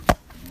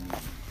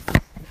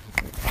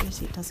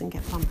see it doesn't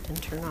get bumped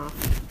and turn off.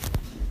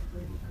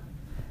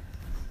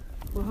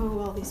 Whoa,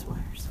 all these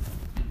wires.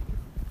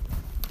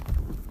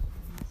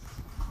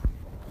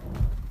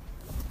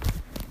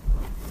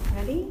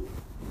 Ready?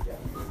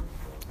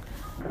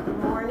 Good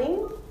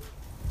morning.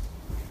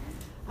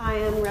 I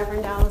am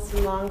Reverend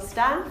Allison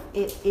Longstaff.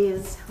 It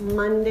is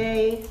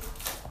Monday,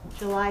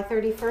 July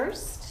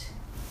 31st,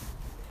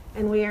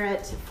 and we are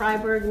at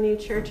Freiburg New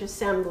Church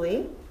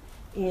Assembly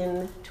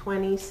in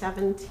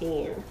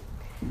 2017.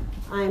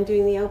 I'm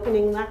doing the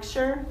opening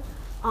lecture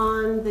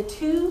on the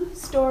two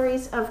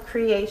stories of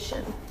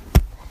creation.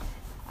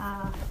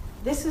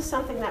 This is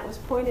something that was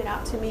pointed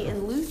out to me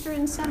in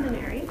Lutheran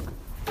Seminary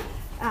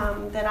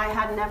that I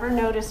had never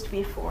noticed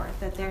before,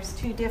 that there's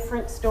two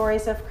different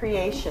stories of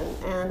creation.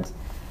 And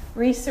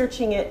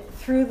researching it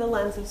through the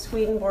lens of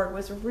Swedenborg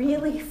was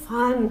really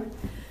fun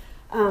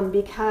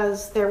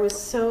because there was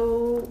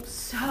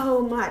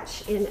so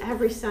much in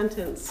every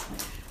sentence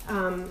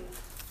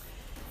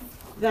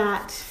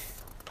that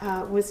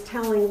was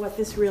telling what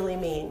this really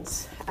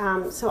means.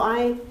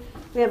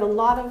 We have a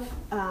lot of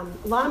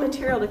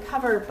material to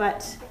cover,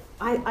 but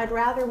I'd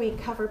rather we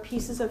cover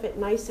pieces of it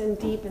nice and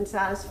deep and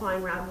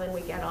satisfying rather than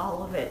we get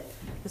all of it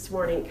this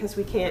morning, because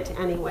we can't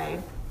anyway.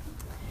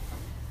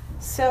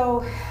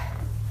 So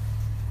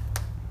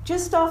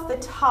just off the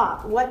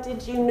top, what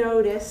did you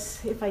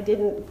notice, if I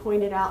didn't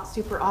point it out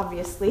super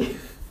obviously,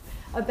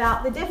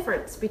 about the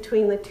difference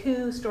between the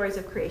two stories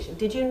of creation?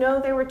 Did you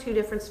know there were two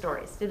different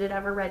stories? Did it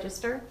ever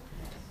register?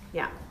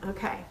 Yeah,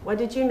 okay. What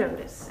did you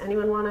notice?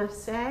 Anyone want to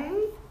say?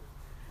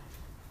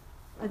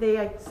 Are they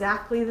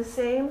exactly the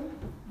same?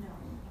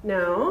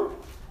 No?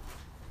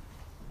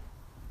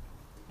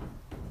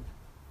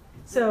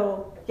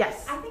 So,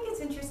 yes? I think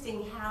it's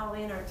interesting how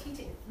in our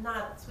teaching,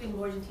 not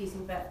Swedenborgian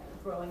teaching, but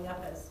growing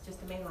up as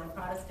just a mainline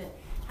Protestant,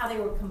 how they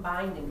were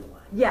combined into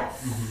one.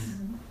 Yes.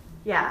 Mm-hmm.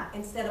 Yeah.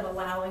 Instead of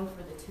allowing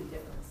for the two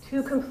differences.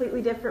 Two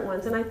completely different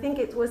ones. And I think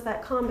it was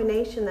that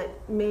combination that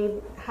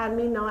had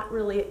me not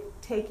really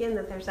take in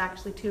that there's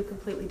actually two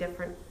completely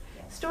different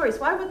stories.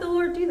 Why would the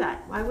Lord do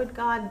that? Why would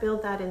God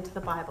build that into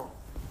the Bible?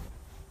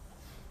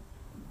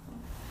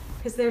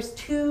 Because there's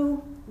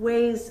two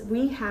ways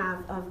we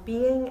have of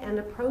being and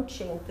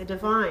approaching the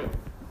divine.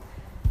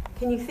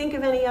 Can you think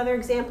of any other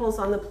examples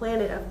on the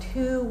planet of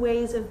two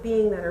ways of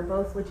being that are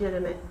both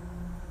legitimate?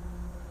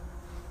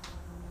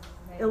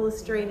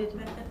 Illustrated.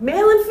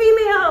 Male and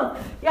female!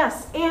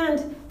 Yes,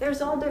 and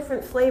there's all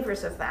different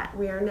flavors of that.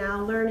 We are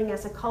now learning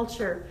as a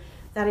culture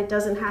that it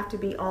doesn't have to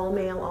be all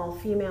male, all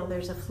female.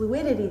 There's a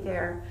fluidity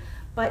there.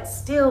 But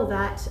still,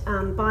 that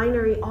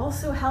binary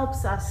also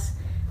helps us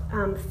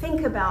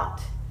think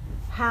about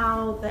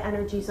how the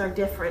energies are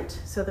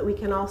different so that we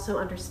can also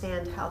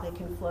understand how they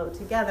can flow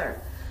together.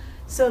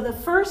 So the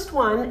first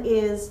one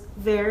is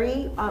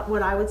very,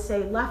 what I would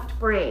say, left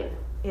brain.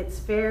 It's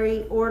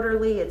very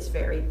orderly, it's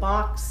very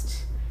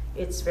boxed,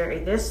 it's very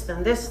this,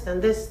 then this,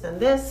 then this, then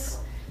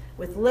this,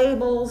 with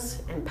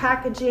labels and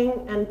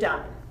packaging and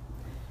done.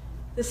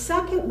 The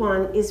second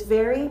one is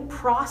very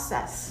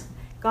process.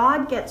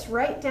 God gets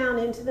right down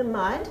into the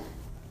mud,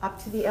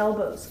 up to the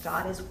elbows.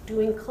 God is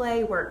doing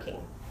clay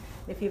working.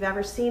 If you've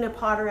ever seen a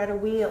potter at a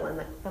wheel and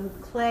the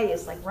clay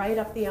is like right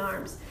up the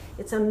arms,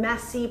 it's a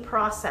messy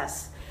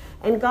process.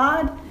 And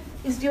God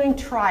is doing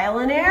trial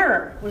and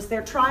error. Was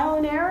there trial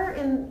and error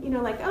in,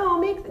 like,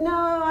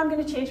 I'm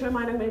going to change my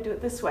mind, I'm going to do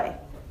it this way?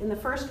 In the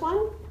first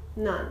one,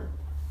 none.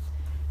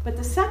 But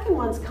the second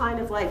one's kind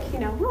of like,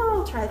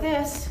 I'll try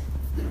this.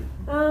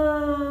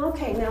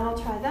 Okay, now I'll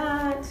try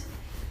that.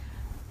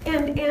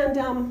 And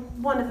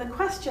one of the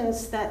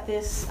questions that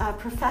this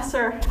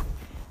professor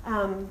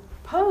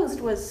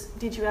posed was,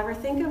 did you ever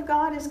think of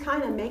God as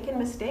kind of making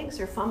mistakes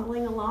or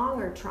fumbling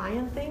along or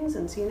trying things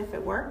and seeing if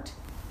it worked?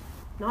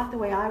 Not the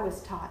way I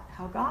was taught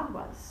how God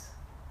was.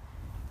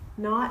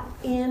 Not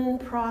in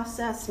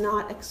process,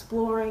 not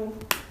exploring,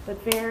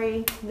 but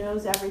very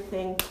knows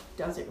everything,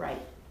 does it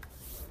right.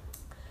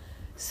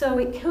 So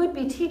it could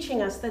be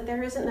teaching us that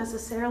there isn't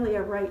necessarily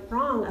a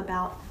right-wrong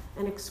about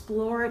an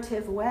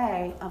explorative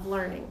way of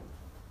learning,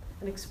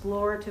 an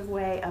explorative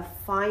way of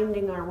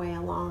finding our way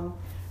along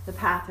the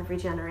path of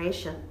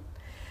regeneration.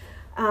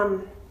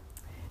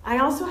 I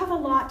also have a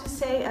lot to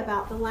say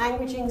about the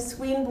languaging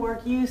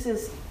Swedenborg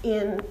uses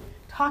in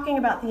talking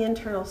about the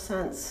internal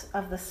sense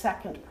of the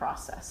second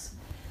process.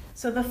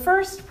 So the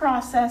first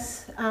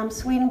process,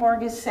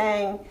 Swedenborg is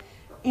saying,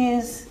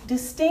 is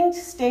distinct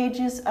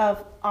stages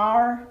of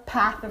our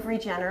path of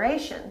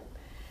regeneration.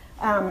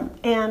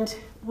 And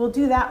we'll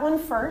do that one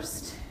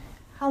first.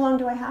 How long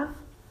do I have?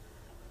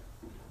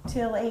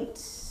 Till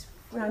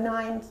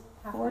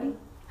 9:40?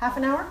 Half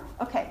an hour?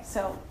 Okay,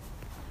 so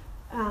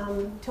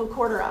till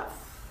 1:15.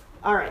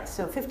 All right,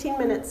 so 15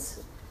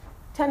 minutes,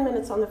 10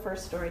 minutes on the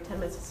first story, 10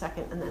 minutes the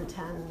second, and then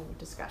 10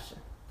 discussion.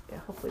 Yeah,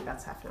 hopefully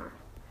that's half an hour.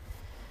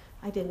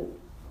 I didn't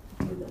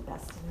do the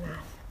best in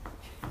math.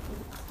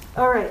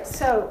 All right,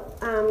 so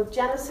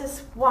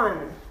Genesis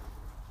 1.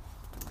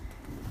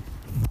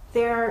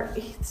 They are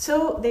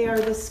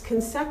this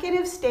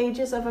consecutive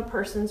stages of a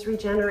person's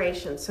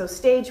regeneration. So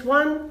stage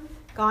 1,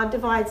 God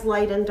divides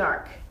light and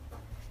dark.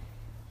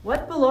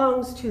 What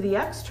belongs to the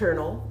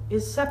external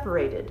is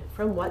separated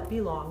from what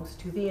belongs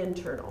to the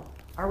internal.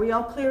 Are we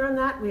all clear on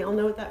that? We all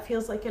know what that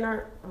feels like in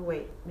our... Oh,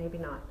 wait, maybe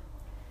not.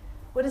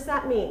 What does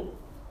that mean?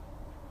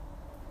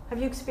 Have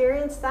you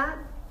experienced that?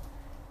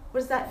 What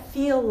does that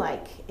feel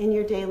like in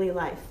your daily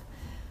life?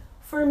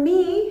 For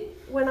me,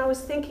 when I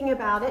was thinking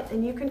about it,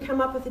 and you can come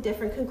up with a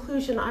different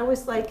conclusion, I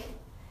was like,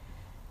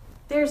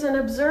 there's an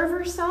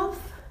observer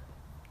self,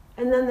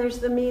 and then there's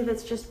the me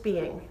that's just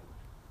being.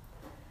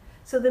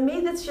 So the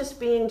me that's just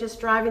being, just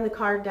driving the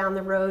car down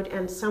the road,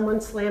 and someone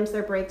slams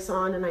their brakes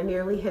on, and I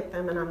nearly hit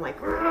them, and I'm like,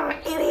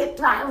 idiot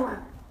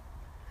driver.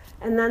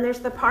 And then there's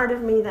the part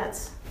of me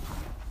that's,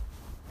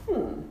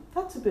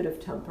 that's a bit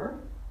of temper.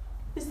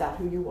 Is that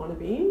who you want to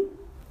be?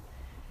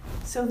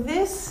 So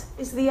this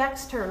is the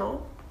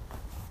external,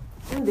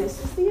 and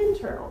this is the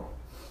internal.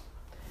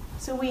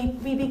 So we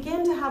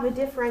begin to have a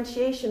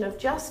differentiation of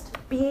just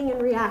being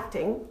and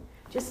reacting,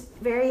 just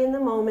very in the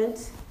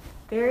moment,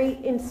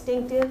 very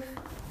instinctive,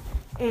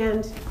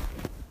 and,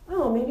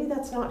 oh, maybe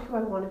that's not who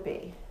I want to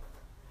be.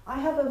 I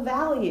have a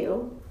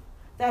value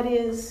that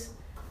is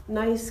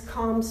nice,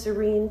 calm,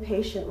 serene,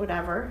 patient,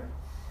 whatever,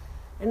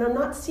 and I'm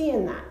not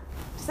seeing that.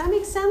 Does that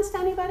make sense to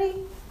anybody?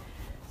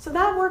 So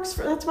that works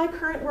that's my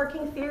current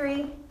working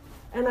theory,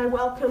 and I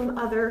welcome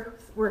other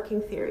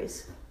working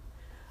theories.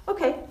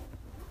 Okay,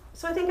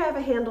 so I think I have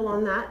a handle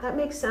on that. That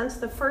makes sense.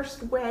 The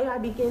first way I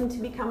begin to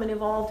become an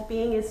evolved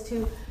being is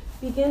to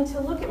begin to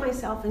look at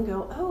myself and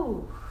go,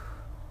 oh,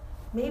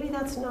 maybe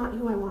that's not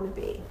who I want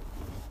to be.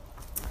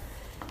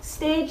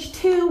 Stage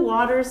 2,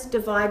 waters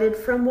divided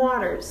from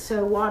waters.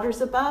 So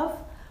waters above,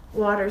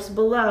 waters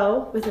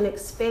below, with an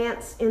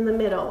expanse in the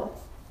middle.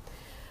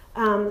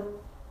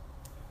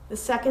 The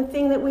second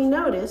thing that we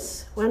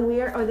notice when we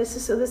are, this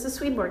is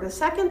Swedenborg. The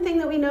second thing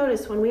that we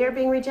notice when we are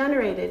being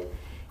regenerated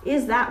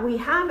is that we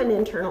have an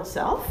internal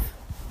self.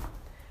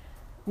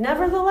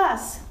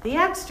 Nevertheless, the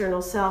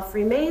external self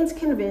remains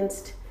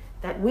convinced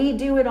that we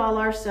do it all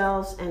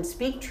ourselves and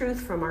speak truth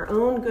from our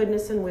own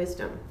goodness and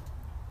wisdom.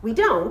 We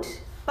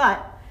don't,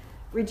 but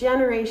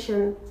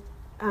regeneration,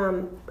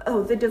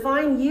 the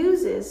divine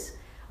uses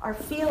our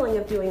feeling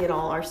of doing it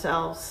all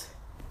ourselves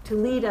to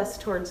lead us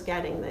towards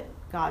getting that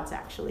God's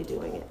actually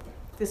doing it.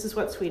 This is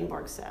what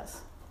Swedenborg says.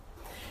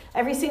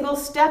 Every single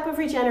step of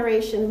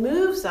regeneration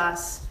moves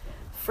us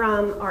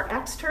from our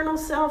external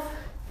self.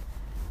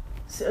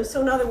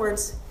 So in other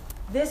words,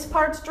 this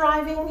part's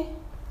driving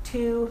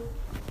to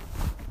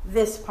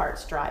this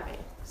part's driving.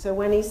 So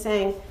when he's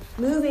saying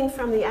moving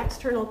from the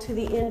external to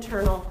the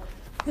internal,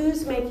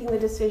 who's making the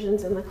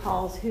decisions and the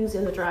calls, who's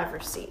in the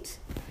driver's seat?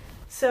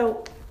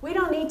 So we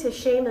don't need to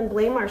shame and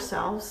blame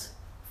ourselves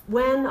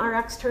when our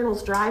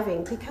external's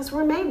driving, because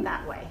we're made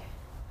that way.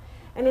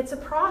 And it's a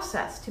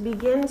process to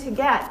begin to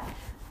get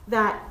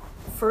that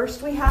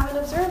first we have an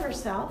observer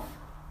self,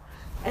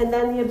 and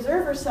then the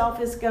observer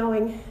self is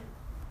going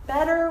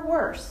better,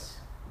 worse,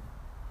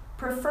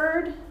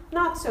 preferred,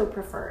 not so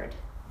preferred,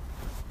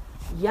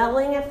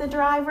 yelling at the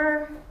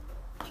driver,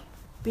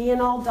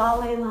 being all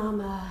Dalai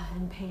Lama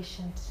and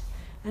patient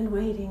and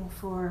waiting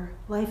for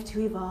life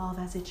to evolve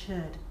as it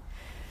should.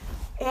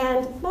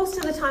 And most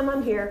of the time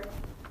I'm here.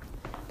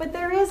 But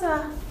there is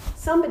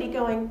somebody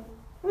going,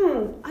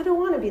 I don't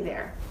want to be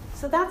there.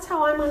 So that's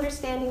how I'm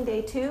understanding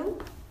day 2.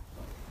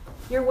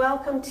 You're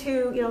welcome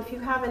to, if you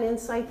have an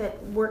insight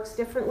that works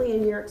differently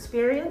in your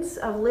experience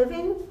of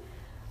living,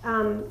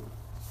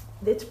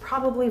 it's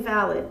probably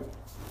valid.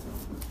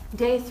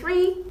 Day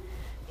 3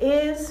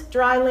 is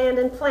dry land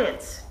and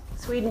plants.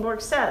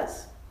 Swedenborg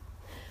says,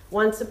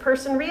 once a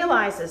person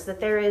realizes that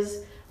there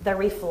is the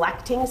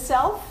reflecting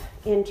self,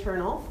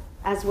 internal,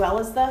 as well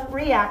as the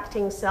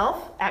reacting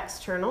self,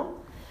 external,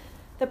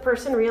 the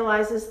person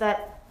realizes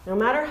that no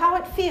matter how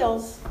it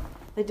feels,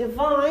 the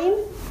divine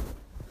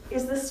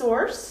is the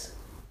source.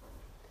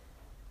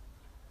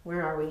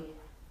 Where are we?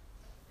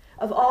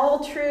 Of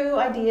all true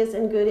ideas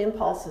and good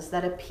impulses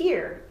that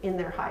appear in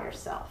their higher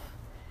self.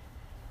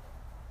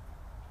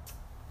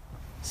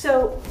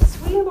 So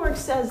Swedenborg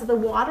says the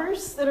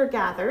waters that are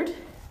gathered,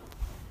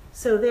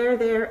 so they're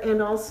there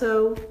and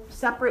also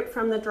separate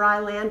from the dry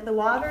land. The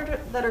water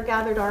that are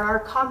gathered are our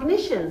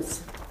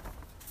cognitions.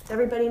 Does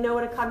everybody know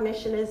what a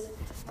cognition is?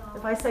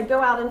 If I said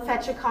go out and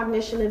fetch a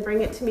cognition and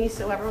bring it to me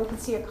so everyone can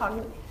see a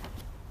cognition.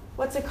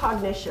 What's a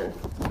cognition?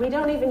 We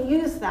don't even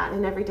use that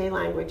in everyday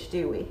language,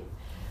 do we?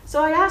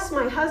 So I asked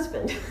my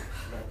husband,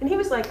 and he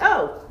was like,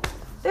 oh,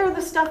 they're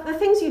the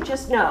things you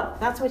just know.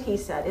 That's what he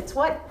said. It's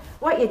what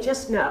you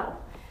just know.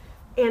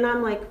 And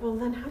I'm like, well,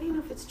 then how do you know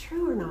if it's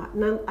true or not?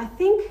 And I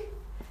think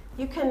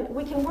we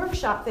can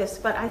workshop this,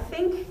 but I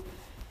think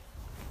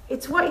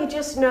it's what you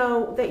just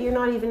know that you're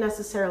not even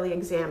necessarily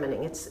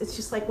examining. It's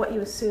just like what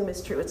you assume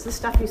is true. It's the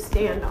stuff you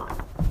stand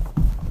on.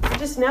 You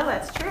just know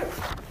that's true.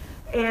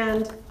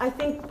 And I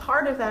think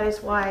part of that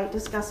is why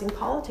discussing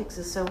politics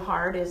is so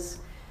hard, is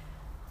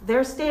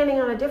they're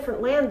standing on a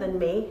different land than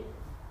me,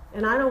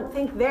 and I don't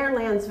think their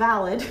land's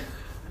valid,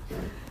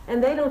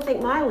 and they don't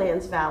think my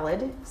land's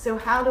valid. So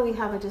how do we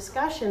have a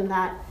discussion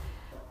that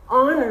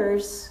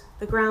honors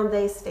the ground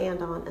they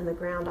stand on and the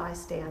ground I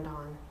stand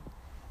on,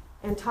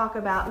 and talk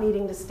about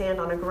needing to stand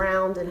on a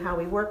ground and how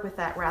we work with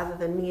that rather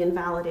than me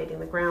invalidating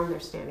the ground they're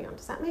standing on.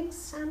 Does that make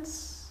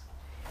sense?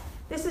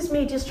 This is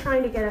me just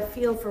trying to get a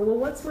feel for, well,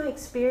 what's my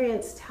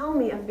experience tell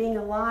me of being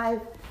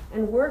alive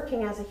and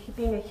working as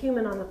being a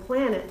human on the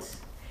planet?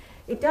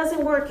 It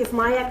doesn't work if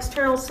my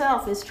external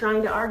self is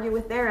trying to argue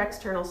with their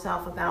external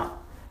self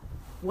about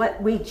what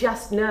we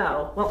just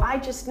know. Well, I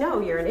just know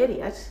you're an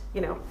idiot,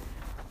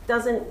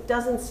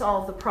 doesn't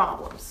solve the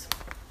problems.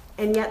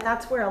 And yet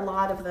that's where a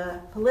lot of the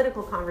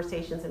political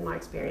conversations in my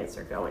experience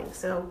are going.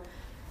 So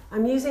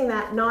I'm using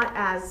that not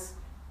as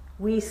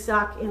we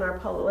suck in our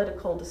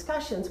political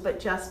discussions, but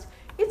just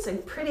it's a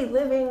pretty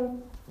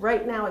living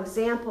right now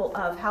example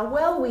of how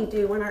well we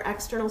do when our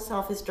external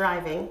self is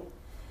driving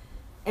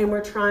and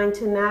we're trying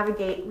to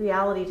navigate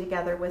reality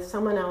together with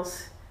someone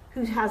else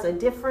who has a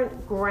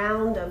different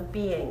ground of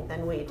being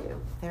than we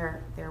do.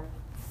 Their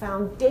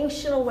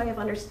foundational way of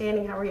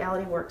understanding how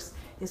reality works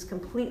is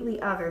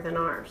completely other than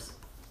ours.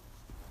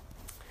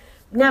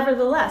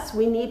 Nevertheless,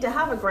 we need to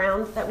have a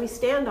ground that we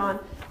stand on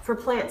for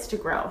plants to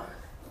grow.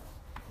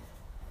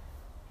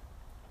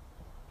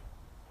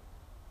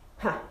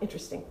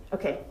 Interesting.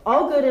 Okay.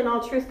 All good and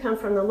all truth come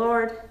from the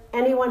Lord.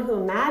 Anyone who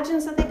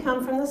imagines that they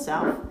come from the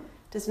self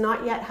does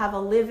not yet have a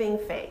living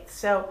faith.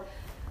 So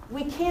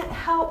we can't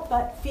help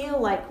but feel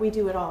like we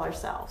do it all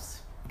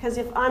ourselves. Because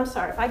if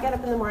I get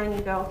up in the morning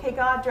and go, okay,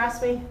 God,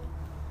 dress me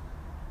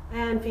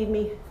and feed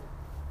me,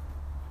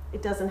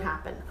 it doesn't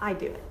happen. I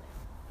do it.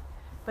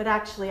 But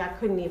actually, I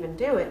couldn't even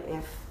do it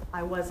if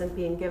I wasn't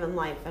being given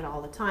life at all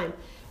the time.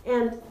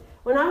 And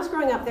when I was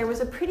growing up, there was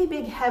a pretty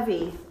big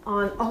heavy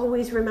on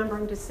always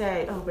remembering to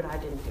say, oh, but I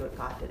didn't do it.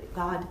 God did it.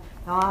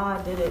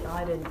 God did it.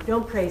 I didn't.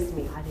 Don't praise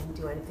me. I didn't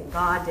do anything.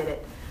 God did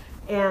it.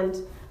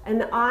 And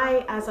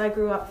I, as I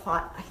grew up,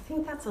 thought, I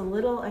think that's a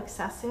little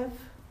excessive.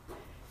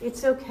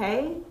 It's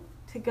okay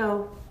to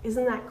go,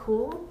 isn't that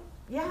cool?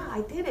 Yeah,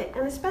 I did it.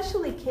 And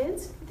especially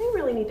kids, they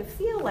really need to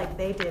feel like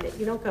they did it.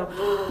 You don't go,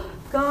 oh,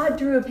 God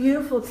drew a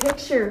beautiful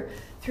picture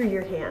through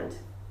your hand,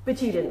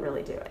 but you didn't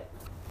really do it.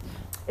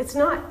 It's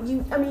not,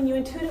 you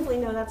intuitively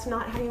know that's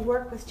not how you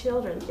work with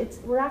children.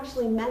 We're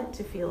actually meant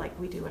to feel like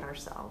we do it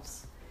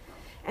ourselves.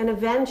 And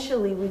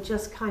eventually we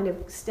just kind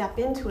of step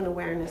into an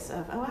awareness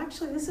of, oh,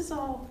 actually, this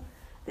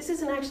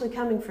isn't actually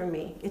coming from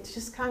me. It's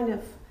just kind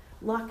of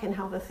luck and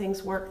how the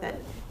things work that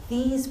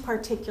these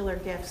particular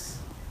gifts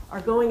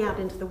are going out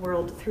into the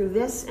world through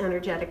this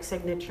energetic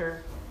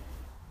signature,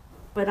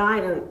 but I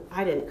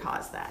didn't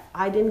cause that.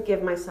 I didn't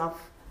give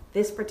myself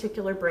this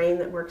particular brain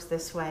that works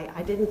this way.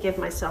 I didn't give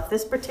myself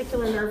this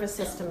particular nervous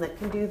system that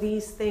can do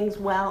these things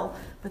well,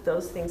 but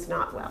those things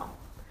not well.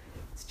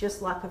 It's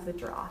just luck of the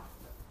draw.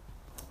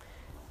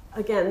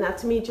 Again,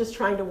 that's me just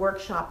trying to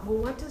workshop, well,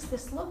 what does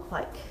this look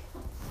like?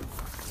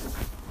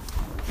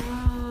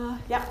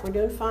 Yeah, we're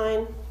doing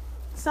fine.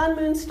 Sun,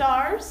 moon,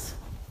 stars.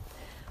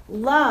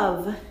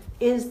 Love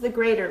is the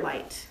greater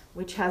light,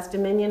 which has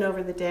dominion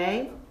over the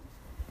day.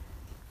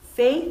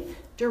 Faith,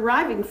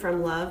 deriving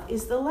from love,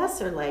 is the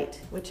lesser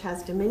light, which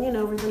has dominion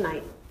over the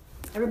night.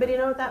 Everybody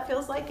know what that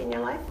feels like in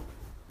your life?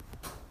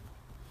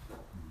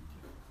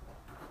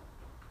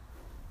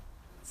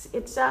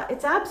 It's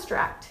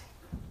abstract.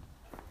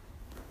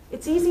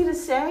 It's easy to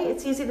say,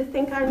 it's easy to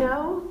think I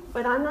know,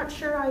 but I'm not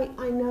sure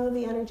I know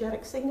the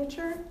energetic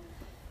signature.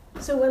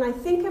 So when I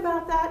think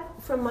about that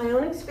from my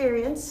own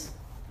experience,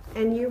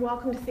 and you're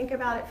welcome to think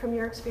about it from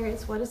your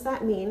experience, what does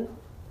that mean?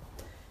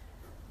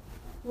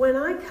 When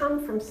I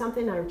come from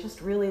something I just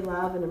really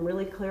love and I'm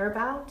really clear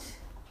about,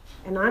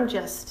 and I'm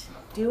just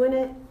doing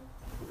it,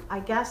 I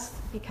guess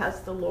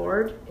because the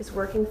Lord is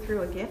working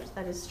through a gift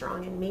that is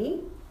strong in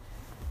me,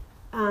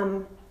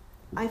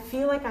 I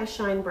feel like I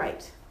shine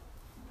bright.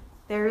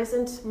 There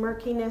isn't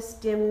murkiness,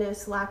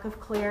 dimness, lack of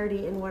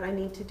clarity in what I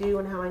need to do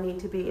and how I need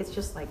to be. It's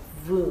just like,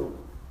 boom.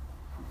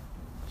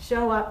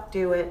 Show up,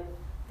 do it.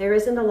 There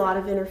isn't a lot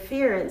of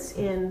interference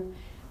in,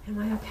 am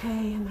I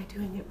okay? Am I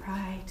doing it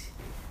right?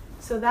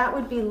 So that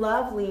would be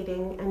love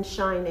leading and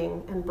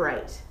shining and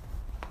bright.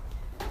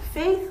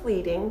 Faith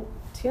leading,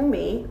 to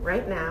me,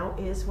 right now,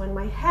 is when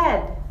my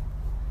head,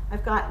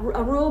 I've got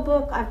a rule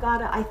book,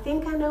 I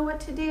think I know what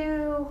to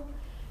do.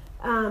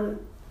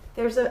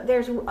 There's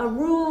a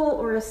rule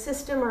or a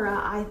system or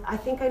I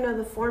think I know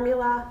the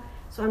formula,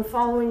 so I'm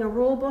following a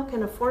rule book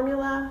and a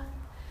formula,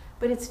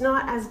 but it's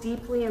not as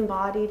deeply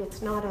embodied,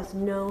 it's not as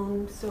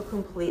known so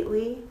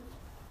completely.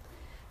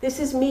 This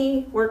is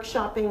me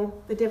workshopping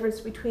the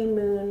difference between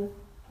moon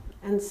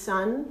and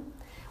sun.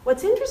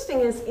 What's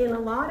interesting is in a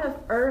lot of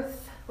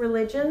earth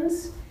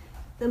religions,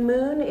 the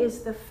moon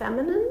is the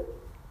feminine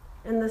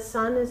and the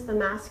sun is the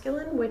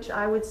masculine, which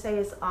I would say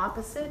is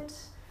opposite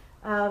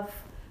of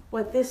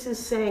what this is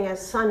saying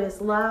as sun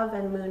is love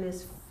and moon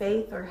is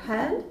faith or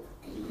head.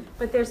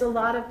 But there's a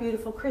lot of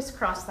beautiful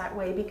crisscross that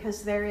way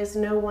because there is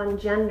no one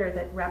gender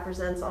that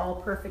represents all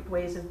perfect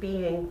ways of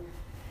being.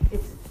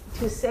 It's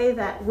to say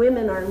that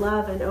women are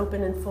love and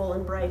open and full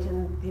and bright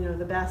and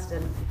the best,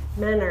 and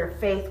Men are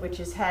faith, which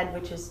is head,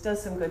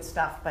 does some good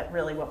stuff, but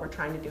really what we're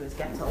trying to do is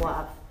get to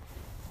love.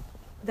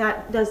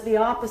 That does the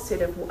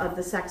opposite of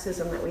the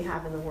sexism that we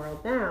have in the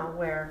world now,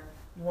 where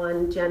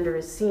one gender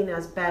is seen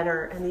as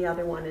better and the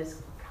other one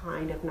is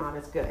kind of not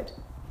as good.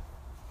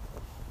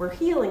 We're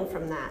healing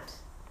from that,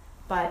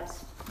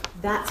 but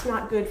that's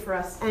not good for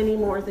us any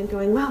more than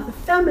going, well, the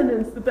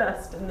feminine's the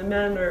best and the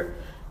men are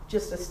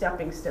just a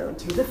stepping stone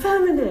to the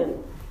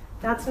feminine.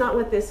 That's not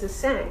what this is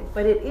saying,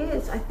 but it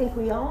is. I think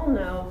we all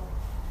know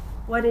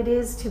what it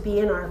is to be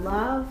in our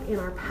love, in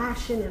our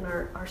passion, in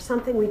our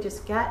something we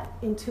just get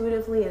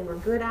intuitively and we're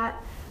good at,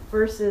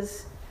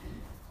 versus,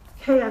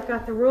 okay, I've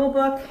got the rule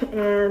book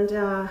and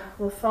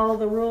we'll follow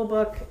the rule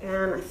book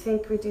and I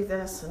think we do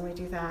this and we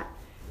do that,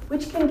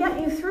 which can get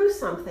you through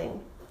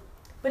something,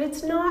 but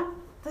it's not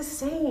the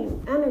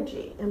same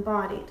energy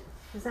embodied.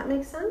 Does that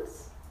make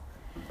sense?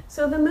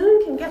 So the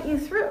moon can get you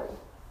through.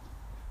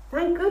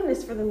 Thank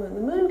goodness for the moon.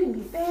 The moon can be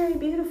very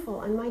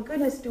beautiful, and my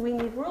goodness, do we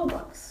need rule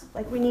books?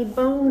 Like we need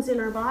bones in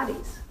our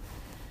bodies.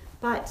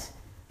 But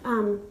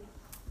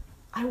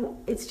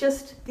it's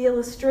just, the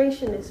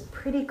illustration is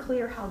pretty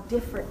clear how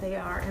different they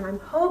are, and I'm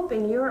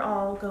hoping you're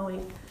all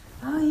going,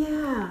 oh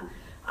yeah,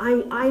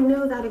 I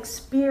know that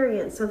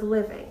experience of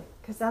living,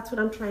 because that's what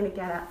I'm trying to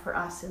get at for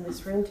us in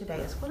this room today,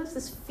 is what does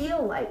this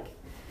feel like?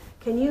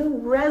 Can you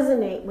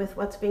resonate with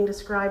what's being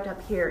described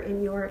up here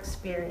in your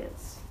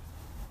experience?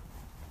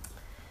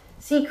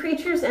 Sea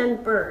creatures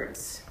and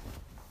birds.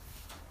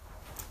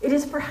 It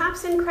is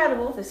perhaps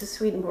incredible, this is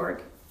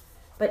Swedenborg,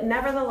 but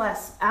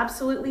nevertheless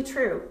absolutely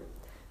true,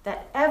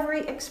 that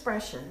every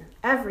expression,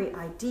 every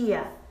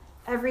idea,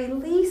 every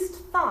least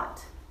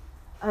thought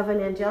of an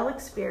angelic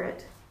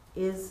spirit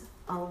is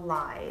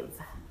alive.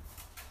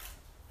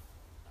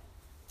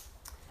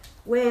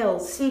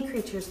 Whales, sea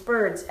creatures,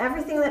 birds,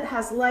 everything that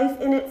has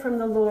life in it from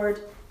the Lord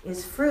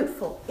is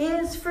fruitful,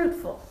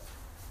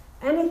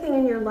 Anything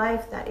in your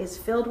life that is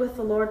filled with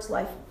the Lord's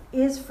life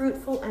is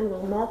fruitful and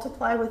will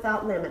multiply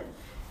without limit.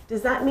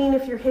 Does that mean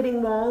if you're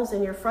hitting walls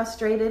and you're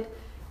frustrated,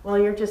 well,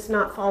 you're just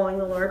not following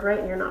the Lord, right?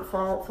 And you're not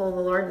full of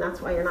the Lord and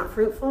that's why you're not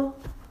fruitful?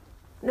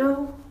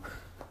 No.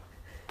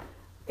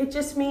 It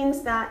just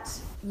means that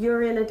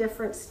you're in a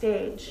different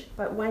stage.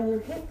 But when you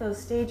hit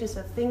those stages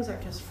of things are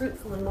just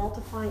fruitful and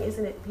multiplying,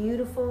 isn't it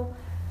beautiful?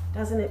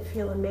 Doesn't it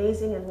feel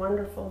amazing and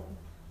wonderful?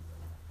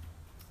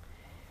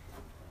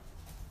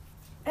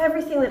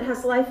 Everything that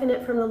has life in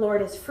it from the Lord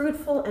is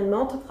fruitful and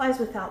multiplies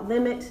without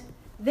limit.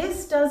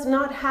 This does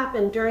not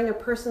happen during a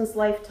person's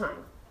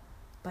lifetime,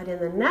 but in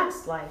the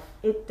next life,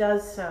 it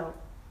does so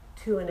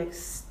to an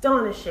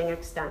astonishing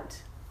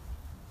extent.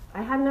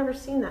 I had never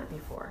seen that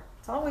before.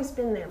 It's always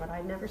been there, but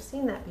I'd never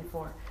seen that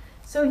before.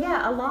 So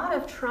yeah, a lot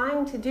of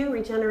trying to do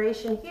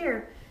regeneration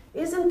here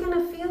isn't going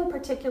to feel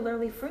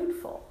particularly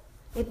fruitful.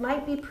 It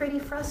might be pretty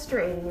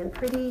frustrating and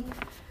pretty,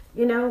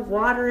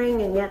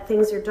 watering, and yet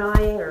things are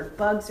dying or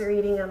bugs are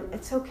eating them.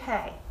 It's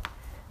okay.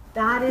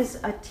 That is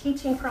a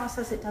teaching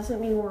process. It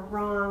doesn't mean we're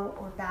wrong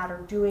or bad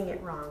or doing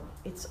it wrong.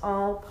 It's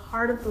all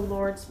part of the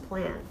Lord's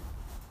plan.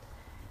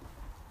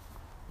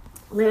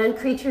 Land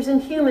creatures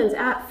and humans.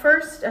 At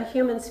first, a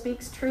human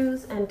speaks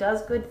truths and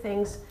does good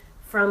things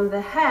from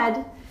the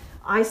head.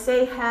 I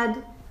say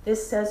head,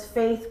 this says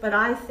faith, but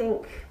I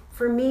think,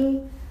 for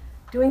me,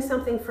 doing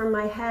something from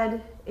my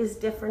head is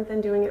different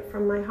than doing it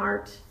from my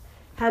heart.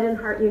 Head and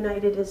heart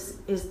united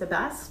is the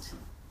best.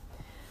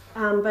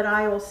 But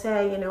I will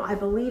say, I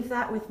believe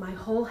that with my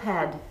whole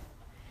head,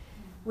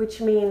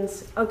 which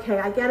means, okay,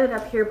 I get it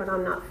up here, but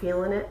I'm not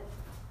feeling it.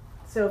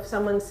 So if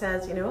someone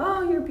says,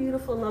 oh, you're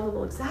beautiful and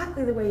lovable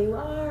exactly the way you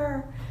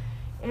are,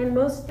 and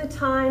most of the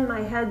time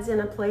my head's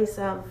in a place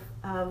I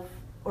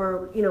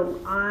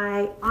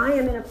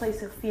am in a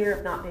place of fear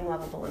of not being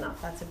lovable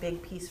enough. That's a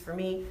big piece for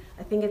me.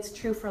 I think it's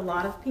true for a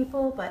lot of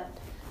people, but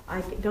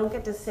I don't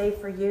get to say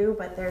for you,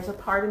 but there's a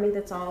part of me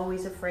that's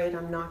always afraid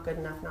I'm not good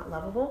enough, not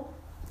lovable.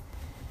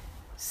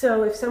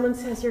 So if someone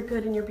says you're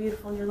good and you're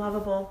beautiful and you're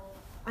lovable,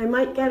 I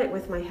might get it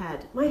with my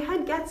head. My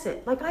head gets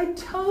it. Like, I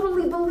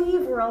totally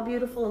believe we're all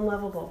beautiful and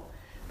lovable.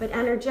 But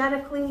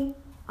energetically,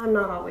 I'm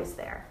not always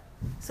there.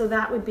 So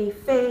that would be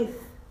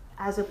faith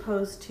as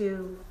opposed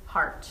to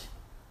heart.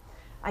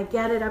 I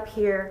get it up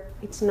here.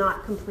 It's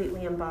not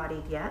completely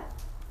embodied yet.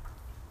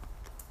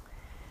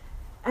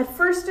 At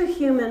first, a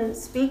human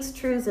speaks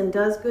truths and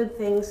does good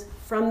things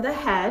from the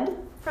head,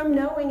 from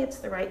knowing it's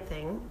the right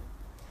thing.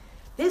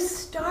 This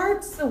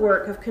starts the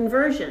work of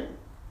conversion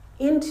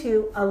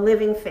into a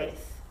living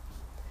faith.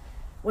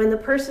 When the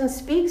person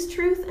speaks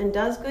truth and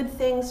does good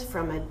things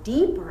from a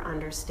deeper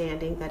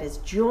understanding that is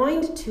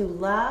joined to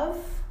love,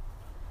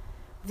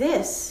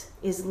 this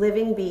is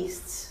living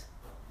beasts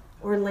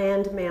or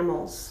land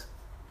mammals.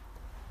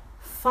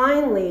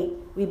 Finally,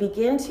 we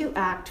begin to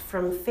act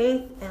from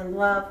faith and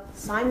love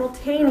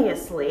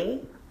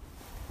simultaneously.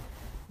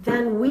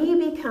 Then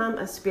we become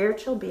a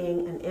spiritual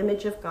being, an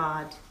image of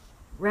God,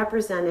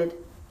 represented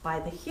by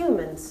the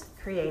humans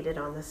created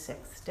on the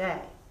sixth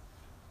day.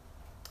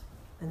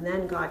 And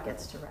then God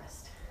gets to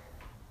rest.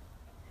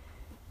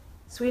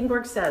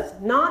 Swedenborg says,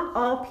 not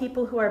all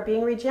people who are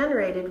being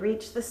regenerated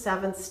reach the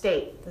seventh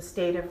state, the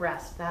state of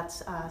rest.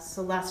 That's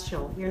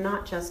celestial. You're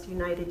not just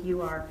united,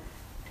 you are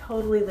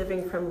totally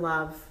living from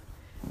love.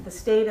 The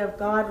state of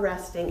God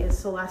resting is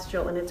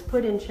celestial, and it's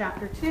put in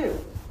chapter 2.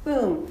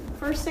 Boom.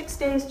 First 6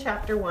 days,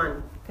 chapter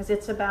 1, because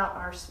it's about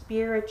our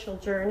spiritual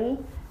journey,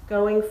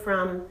 going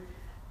from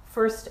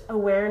first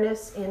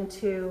awareness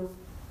into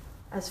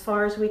as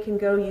far as we can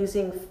go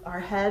using our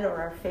head or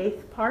our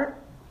faith part.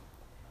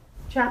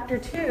 Chapter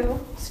 2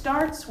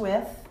 starts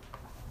with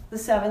the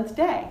seventh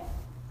day.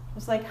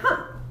 It's like,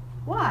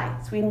 why?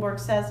 Swedenborg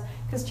says,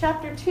 because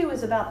chapter 2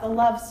 is about the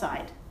love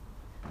side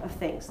of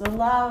things, the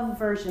love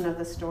version of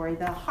the story,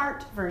 the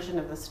heart version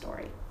of the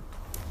story.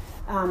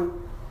 And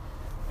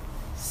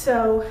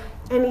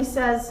he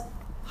says,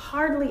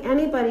 hardly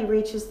anybody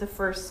reaches the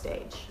first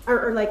stage.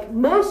 Or like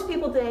most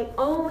people today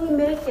only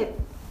make it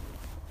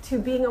to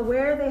being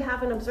aware they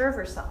have an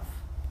observer self.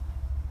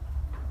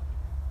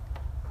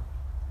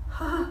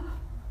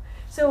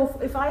 So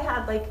if I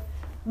had like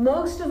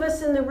most of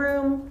us in the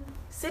room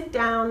sit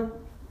down,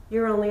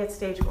 you're only at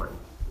stage 1.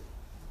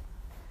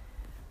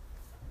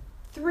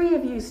 3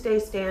 of you stay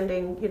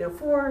standing,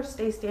 4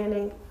 stay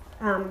standing.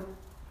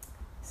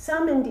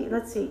 Some indeed,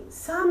 let's see,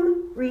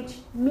 some reach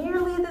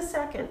merely the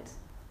second,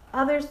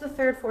 others the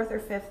third, fourth, or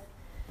fifth.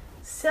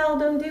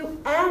 Seldom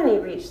do any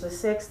reach the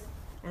 6th,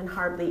 and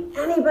hardly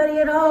anybody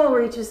at all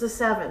reaches the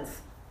 7th.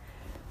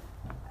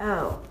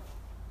 Oh.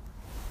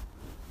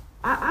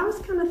 I was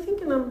kind of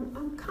thinking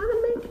I'm kind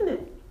of making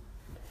it.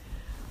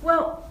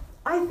 Well,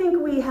 I think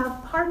we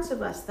have parts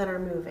of us that are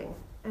moving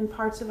and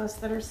parts of us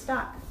that are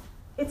stuck.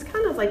 It's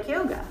kind of like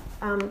yoga.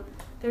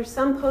 There's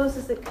some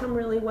poses that come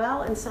really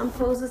well and some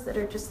poses that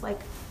are just like,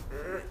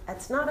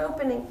 that's not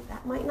opening.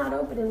 That might not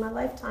open in my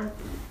lifetime.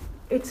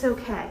 It's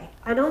okay.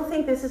 I don't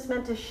think this is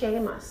meant to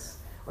shame us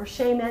or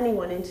shame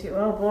anyone into,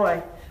 oh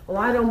boy, well,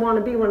 I don't want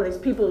to be one of these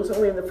people who's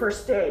only in the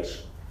first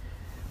stage.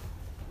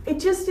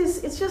 It's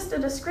just a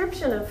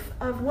description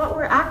of what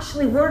we're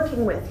actually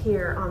working with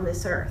here on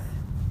this earth.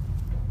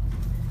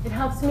 It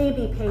helps me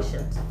be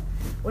patient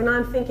when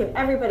I'm thinking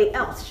everybody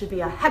else should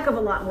be a heck of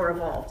a lot more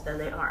evolved than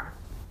they are.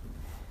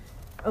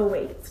 Oh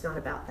wait, it's not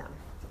about them.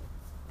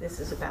 This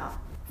is about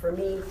for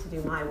me to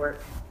do my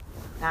work.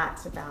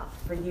 That's about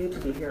for you to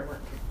do your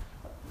work.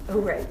 Oh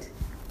right.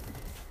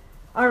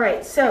 All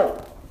right,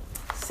 so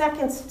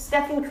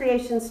second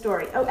creation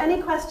story. Oh,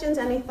 any questions,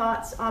 any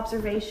thoughts,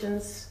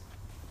 observations?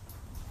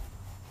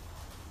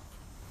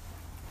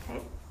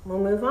 Okay, we'll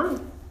move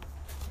on.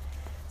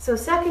 So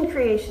second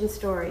creation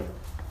story.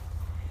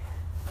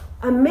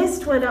 A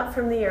mist went up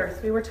from the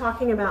earth. We were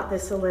talking about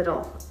this a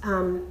little.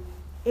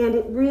 And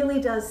it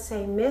really does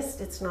say mist.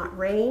 It's not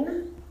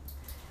rain.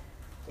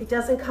 It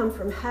doesn't come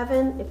from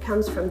heaven. It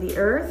comes from the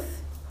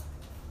earth.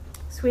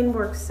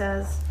 Swedenborg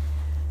says,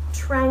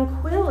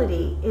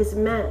 tranquility is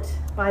meant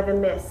by the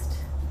mist,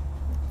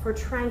 for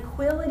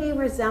tranquility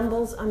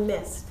resembles a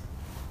mist.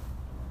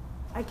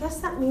 I guess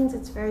that means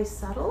it's very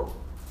subtle.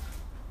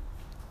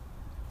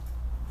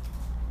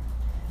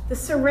 The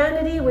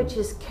serenity which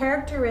is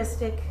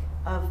characteristic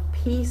of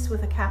peace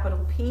with a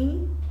capital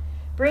P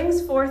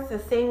brings forth the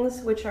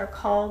things which are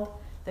called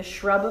the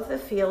shrub of the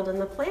field and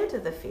the plant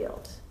of the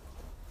field,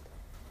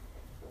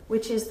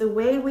 which is the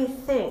way we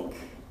think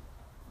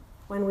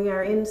when we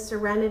are in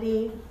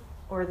serenity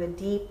or the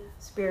deep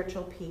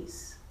spiritual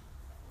peace.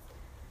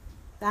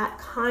 That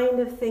kind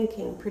of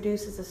thinking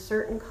produces a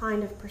certain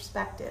kind of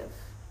perspective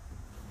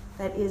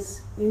that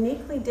is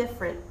uniquely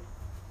different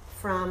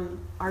from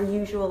our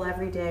usual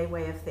everyday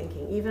way of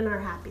thinking, even our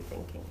happy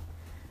thinking.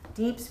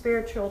 Deep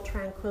spiritual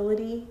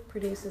tranquility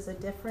produces a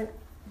different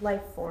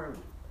life form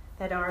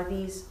that are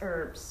these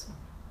herbs.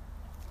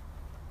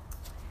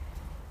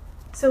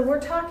 So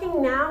we're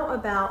talking now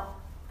about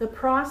the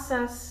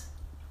process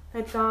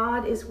that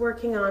God is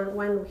working on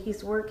when he,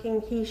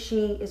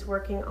 she is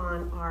working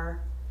on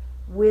our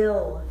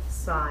will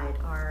side,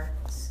 our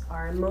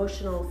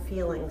emotional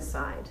feeling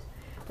side,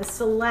 the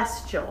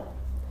celestial.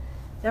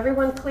 Is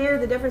everyone clear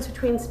the difference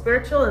between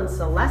spiritual and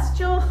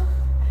celestial?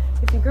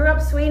 If you grew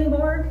up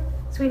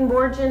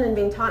Swedenborgian and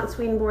being taught in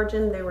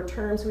Swedenborgian, they were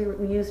terms we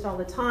used all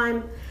the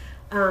time.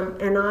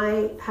 And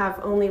I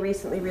have only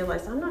recently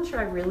realized, I'm not sure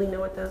I really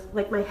know what those,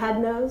 like my head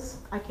knows.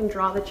 I can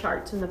draw the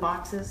charts and the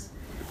boxes,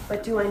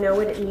 but do I know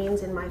what it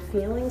means in my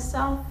feeling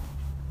self?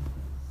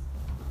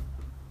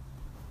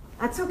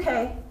 That's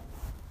okay.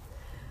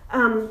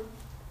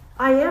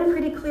 I am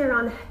pretty clear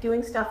on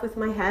doing stuff with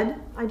my head.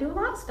 I do a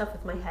lot of stuff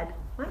with my head.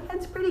 My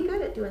head's pretty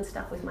good at doing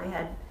stuff with my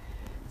head.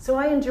 So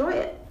I enjoy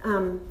it.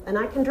 And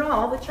I can draw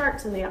all the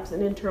charts in the ups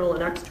and internal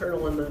and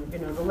external and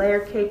the layer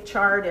cake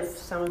chart, if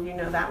some of you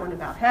know that one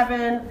about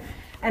heaven.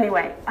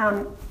 Anyway,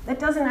 that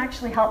doesn't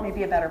actually help me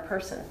be a better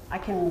person. I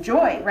can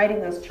enjoy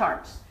writing those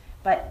charts,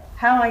 but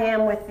how I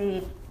am with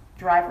the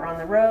driver on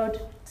the road,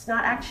 it's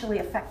not actually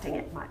affecting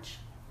it much.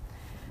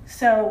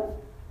 So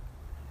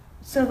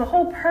the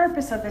whole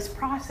purpose of this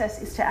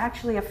process is to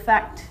actually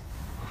affect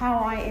how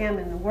I am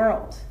in the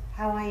world,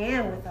 how I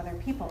am with other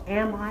people.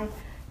 Am I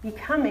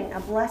becoming a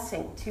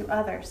blessing to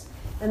others?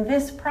 And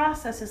this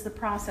process is the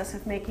process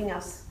of making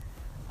us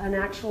an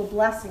actual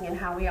blessing in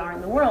how we are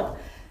in the world.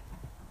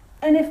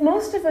 And if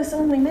most of us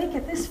only make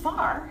it this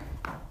far,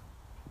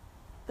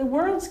 the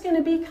world's going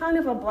to be kind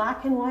of a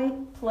black and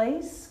white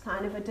place,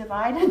 kind of a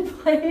divided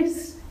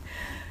place.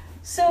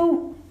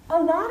 So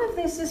a lot of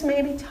this is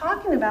maybe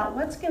talking about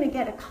what's going to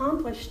get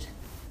accomplished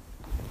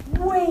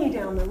way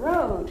down the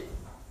road.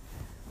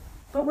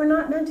 But we're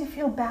not meant to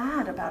feel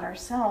bad about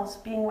ourselves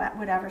being at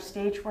whatever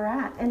stage we're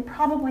at. And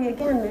probably,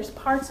 again, there's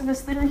parts of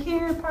us that are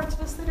here, parts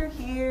of us that are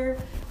here,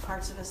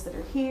 parts of us that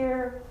are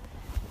here.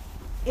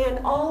 And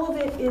all of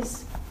it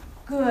is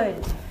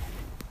good.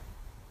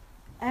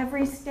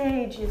 Every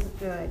stage is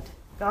good.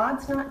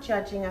 God's not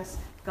judging us.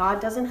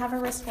 God doesn't have a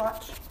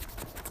wristwatch.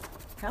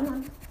 Come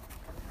on.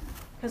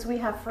 Because we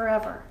have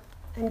forever.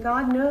 And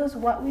God knows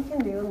what we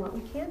can do and what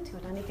we can't do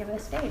at any given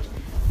stage.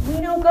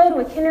 We don't go to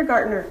a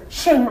kindergartner,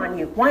 shame on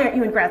you. Why aren't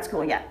you in grad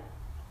school yet?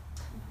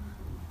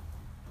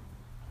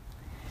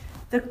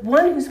 The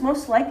one who's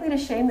most likely to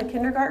shame the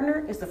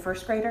kindergartner is the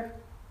first grader.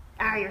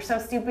 Ah, you're so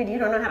stupid, you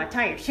don't know how to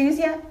tie your shoes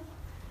yet.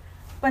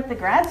 But the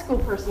grad school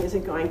person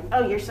isn't going,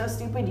 oh, you're so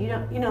stupid, you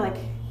don't, like,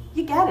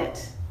 you get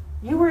it.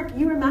 You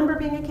remember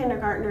being a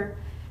kindergartner,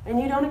 and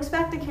you don't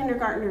expect a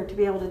kindergartner to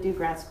be able to do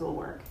grad school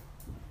work.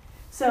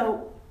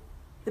 So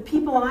the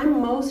people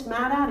I'm most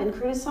mad at and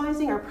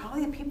criticizing are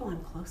probably the people I'm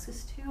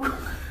closest to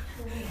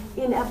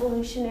in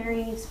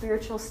evolutionary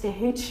spiritual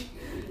stage.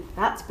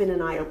 That's been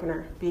an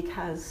eye-opener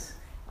because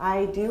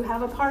I do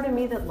have a part of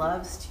me that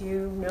loves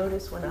to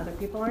notice when other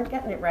people aren't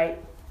getting it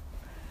right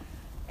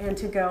and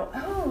to go,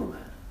 oh,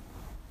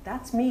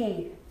 that's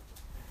me.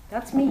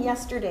 That's me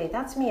yesterday.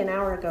 That's me an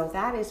hour ago.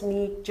 That is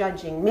me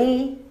judging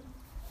me.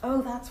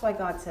 Oh, that's why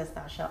God says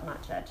thou shalt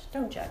not judge.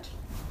 Don't judge.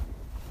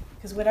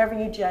 Because whatever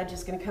you judge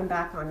is going to come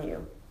back on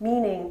you.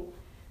 Meaning,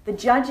 the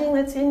judging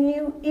that's in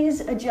you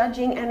is a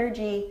judging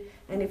energy,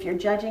 and if you're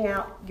judging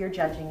out, you're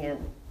judging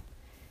in.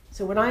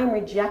 So when I'm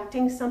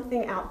rejecting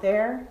something out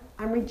there,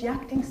 I'm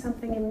rejecting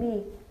something in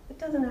me that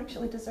doesn't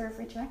actually deserve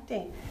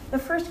rejecting. The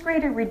first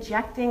grader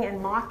rejecting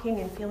and mocking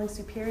and feeling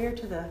superior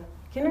to the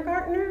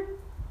kindergartner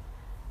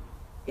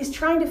is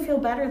trying to feel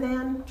better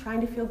than,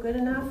 trying to feel good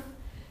enough,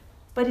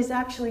 but is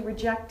actually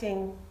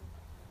rejecting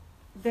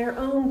their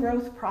own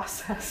growth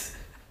process.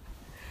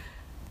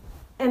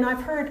 And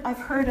I've heard,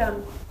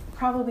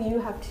 probably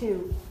you have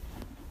too,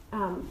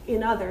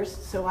 in others,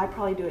 so I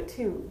probably do it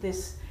too,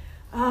 this,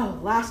 oh,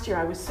 last year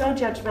I was so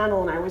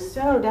judgmental and I was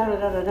so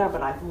da-da-da-da-da,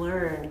 but I've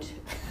learned.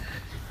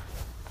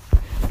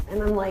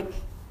 And I'm like,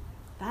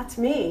 that's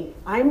me.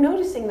 I'm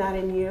noticing that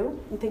in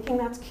you and thinking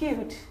that's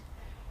cute.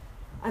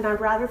 And I'd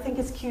rather think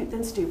it's cute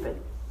than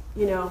stupid,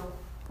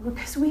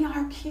 because we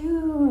are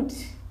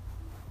cute.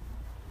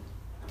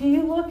 Do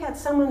you look at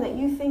someone that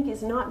you think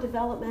is not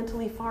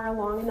developmentally far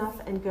along enough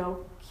and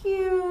go,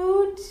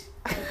 cute?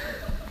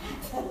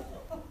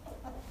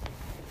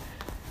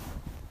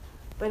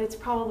 But it's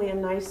probably a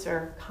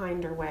nicer,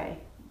 kinder way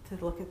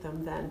to look at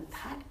them than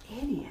that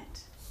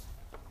idiot.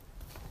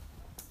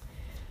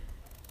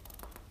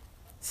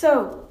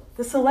 So,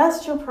 the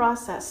celestial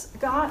process.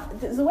 God,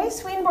 the way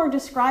Swedenborg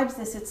describes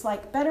this, it's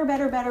like better,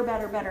 better, better,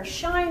 better, better.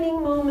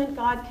 Shining moment,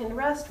 God can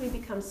rest, we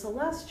become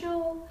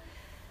celestial.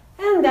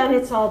 And then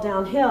it's all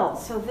downhill.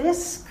 So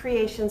this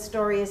creation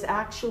story is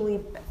actually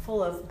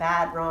full of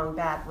bad,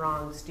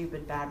 wrong,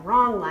 stupid, bad,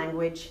 wrong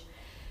language.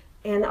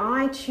 And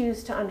I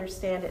choose to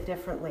understand it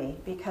differently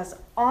because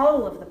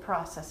all of the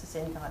process is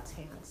in God's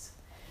hands.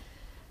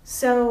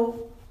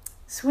 So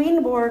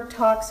Swedenborg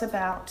talks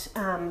about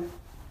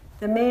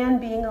the man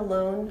being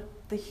alone,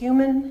 the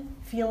human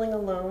feeling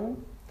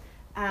alone,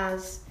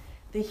 as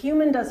the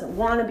human doesn't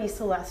want to be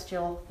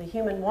celestial. The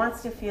human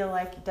wants to feel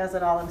like he does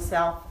it all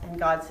himself. And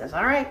God says,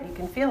 all right, you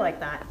can feel like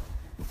that,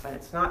 but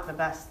it's not the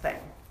best thing.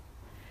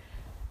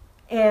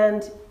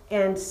 And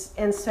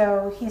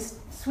so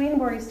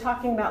Swedenborg is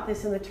talking about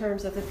this in the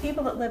terms of the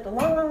people that lived a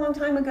long, long, long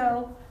time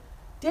ago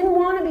didn't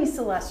want to be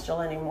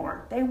celestial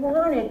anymore. They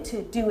wanted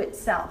to do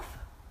itself.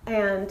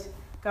 And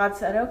God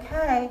said,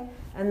 okay.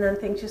 And then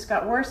things just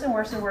got worse and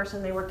worse and worse,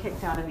 and they were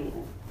kicked out of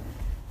Eden.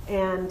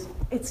 And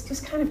it's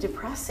just kind of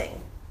depressing.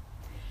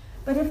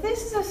 But if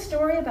this is a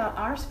story about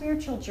our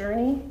spiritual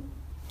journey,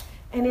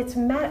 and it's a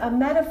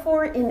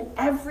metaphor in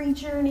every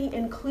journey,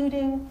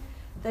 including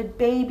the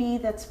baby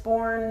that's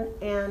born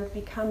and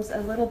becomes a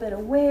little bit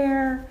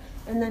aware,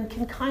 and then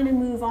can kind of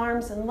move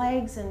arms and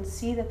legs and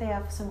see that they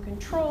have some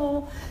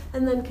control,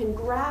 and then can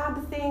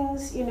grab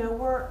things,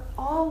 where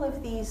all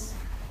of these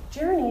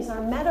journeys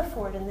are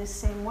metaphored in this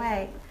same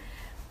way.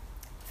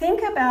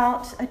 Think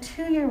about a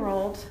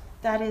 2-year-old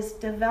that is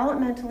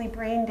developmentally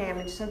brain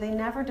damaged, so they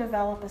never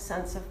develop a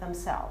sense of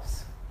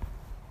themselves.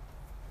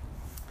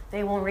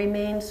 They will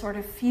remain sort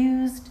of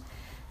fused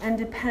and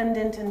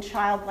dependent and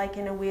childlike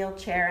in a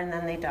wheelchair, and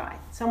then they die.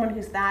 Someone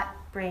who's that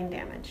brain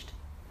damaged.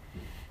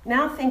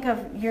 Now think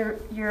of your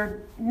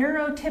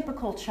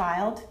neurotypical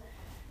child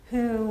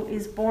who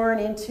is born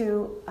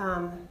into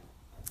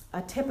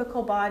a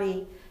typical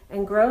body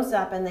and grows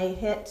up and they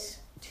hit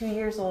 2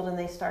 years old and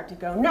they start to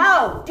go,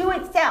 no, do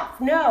it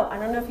self, no. I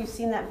don't know if you've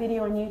seen that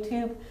video on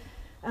YouTube.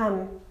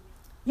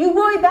 You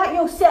worry about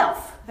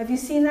yourself. Have you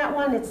seen that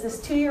one? It's this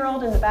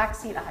 2-year-old in the back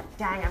seat. Oh,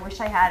 dang, I wish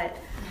I had it.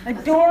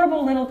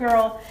 Adorable little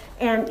girl.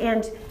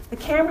 And the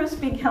camera's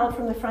being held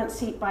from the front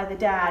seat by the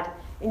dad.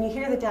 And you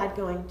hear the dad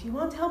going, do you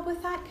want help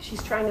with that? Because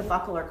she's trying to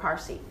buckle her car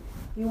seat.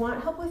 You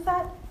want help with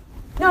that?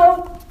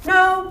 No,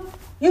 no.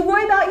 You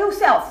worry about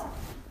yourself.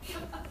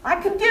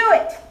 I can do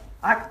it.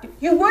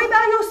 You worry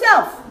about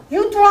yourself.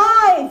 You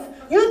drive.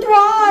 You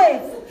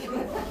drive.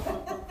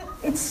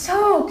 It's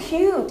so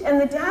cute. And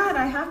the dad,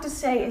 I have to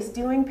say, is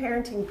doing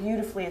parenting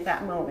beautifully at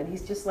that moment.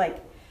 He's just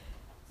like,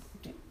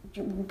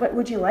 but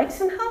would you like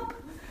some help?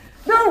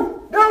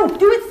 No, no,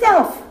 do it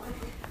self.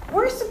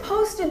 We're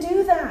supposed to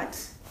do that.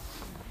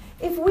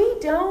 If we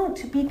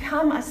don't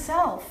become a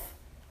self,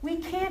 we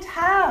can't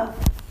have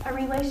a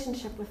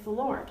relationship with the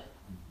Lord.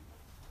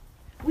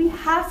 We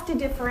have to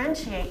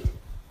differentiate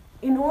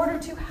in order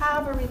to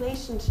have a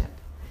relationship.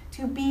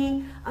 To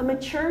be a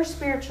mature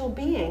spiritual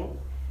being,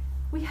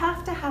 we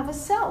have to have a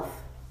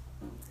self.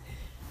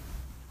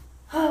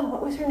 Oh,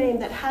 what was her name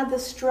that had the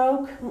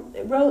stroke?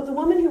 The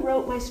woman who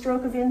wrote My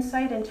Stroke of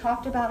Insight and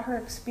talked about her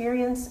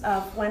experience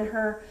of when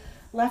her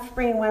left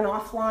brain went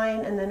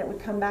offline and then it would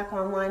come back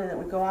online and it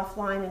would go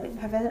offline. And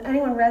have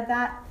anyone read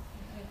that?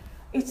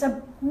 It's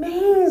an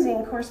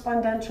amazing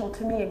correspondential,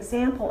 to me,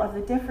 example of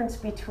the difference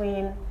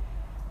between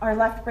our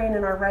left brain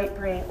and our right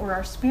brain, or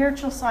our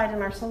spiritual side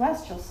and our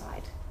celestial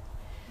side.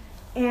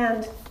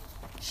 And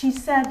she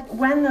said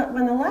when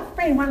the left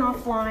brain went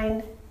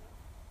offline,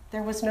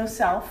 there was no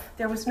self,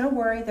 there was no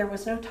worry, there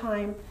was no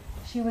time.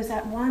 She was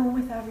at one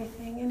with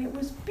everything, and it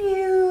was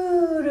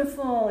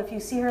beautiful. If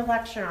you see her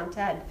lecture on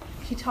TED,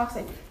 she talks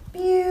like,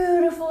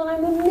 beautiful, and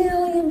I'm a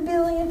million,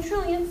 billion,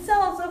 trillion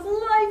cells of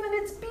life, and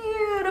it's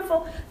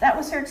beautiful. That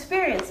was her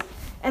experience.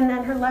 And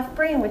then her left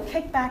brain would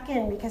kick back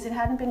in because it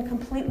hadn't been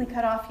completely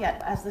cut off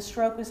yet as the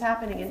stroke was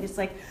happening. And it's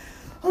like,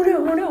 oh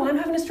no, I'm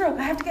having a stroke.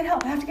 I have to get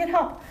help. I have to get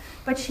help.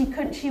 But she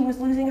couldn't. She was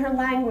losing her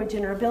language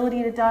and her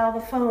ability to dial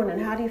the phone.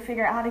 And how do you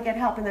figure out how to get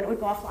help? And then it would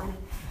go offline.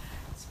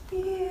 It's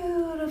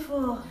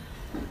beautiful.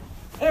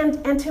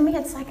 And to me,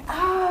 it's like,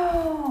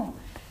 oh,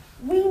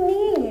 we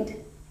need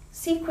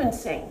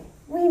sequencing.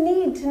 We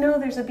need to know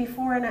there's a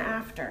before and an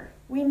after.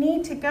 We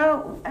need to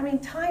go. I mean,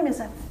 time is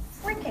a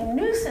freaking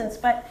nuisance,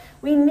 but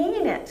we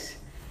need it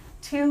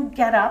to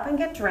get up and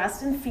get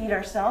dressed and feed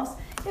ourselves.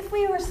 If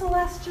we were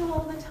celestial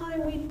all the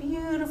time, we'd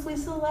beautifully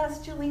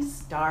celestially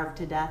starve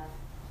to death.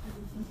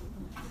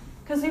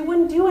 Because we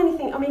wouldn't do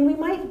anything. I mean, we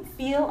might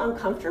feel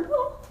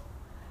uncomfortable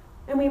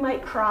and we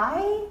might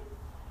cry,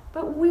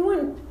 but we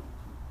wouldn't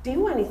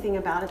do anything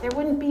about it. There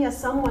wouldn't be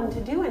someone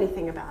to do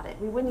anything about it.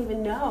 We wouldn't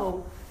even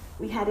know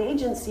we had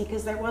agency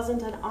because there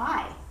wasn't an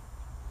I.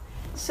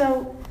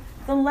 So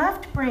the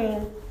left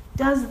brain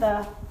does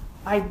the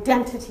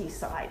identity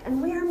side,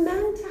 and we are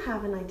meant to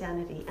have an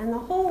identity. And the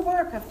whole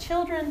work of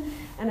children,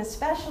 and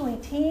especially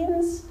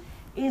teens,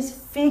 is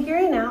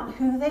figuring out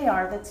who they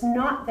are. That's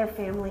not their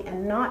family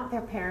and not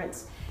their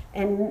parents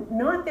and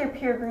not their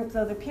peer group,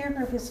 though the peer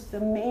group is the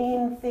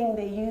main thing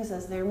they use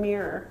as their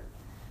mirror.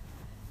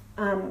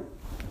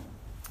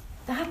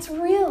 That's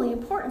really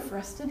important for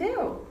us to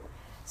do.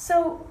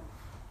 So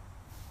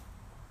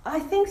I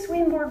think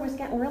Swedenborg was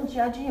getting real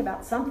judgy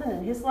about something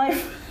in his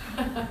life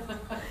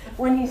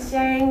when he's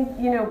saying,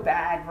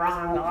 bad,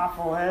 wrong,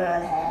 awful.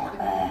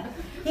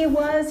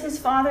 His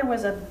father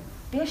was a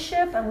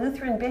bishop, a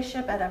Lutheran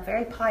bishop at a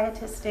very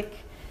pietistic,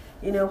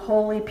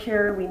 holy,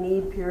 pure. We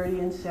need purity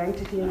and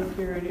sanctity and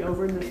purity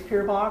over in this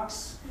pure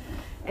box.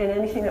 And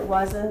anything that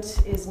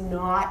wasn't is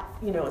not,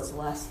 it's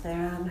less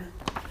than.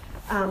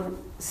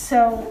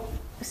 So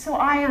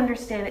I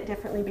understand it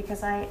differently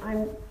because I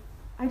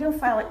don't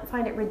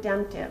find it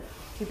redemptive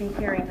to be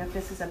hearing that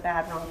this is a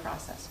bad, wrong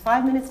process.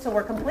 5 minutes till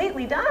we're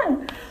completely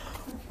done.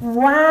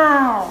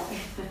 Wow.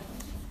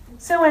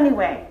 So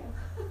anyway,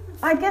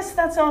 I guess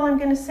that's all I'm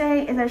going to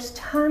say, and there's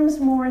tons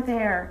more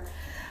there.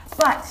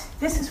 But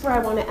this is where I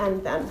want to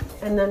end then,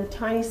 and then a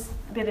tiny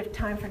bit of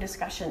time for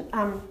discussion.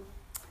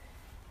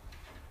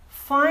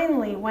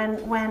 Finally,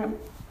 when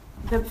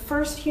the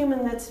first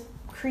human that's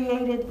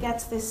created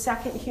gets this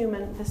second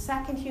human, the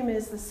second human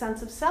is the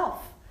sense of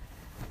self.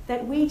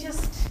 That we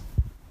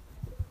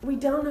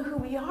don't know who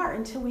we are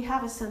until we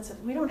have a sense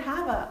of, we don't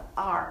have a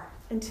R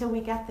until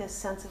we get this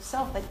sense of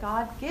self that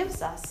God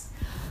gives us.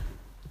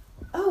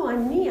 Oh,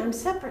 I'm me, I'm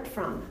separate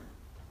from.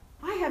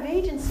 I have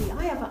agency,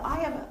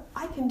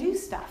 I can do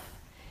stuff.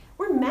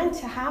 We're meant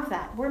to have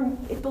that.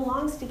 It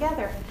belongs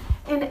together.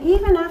 And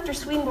even after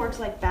Swedenborg's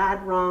like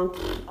bad, wrong,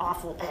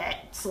 awful,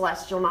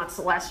 celestial, not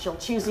celestial,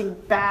 choosing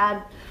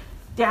bad,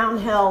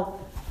 downhill,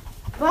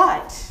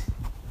 but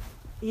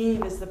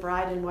Eve is the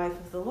bride and wife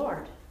of the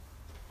Lord.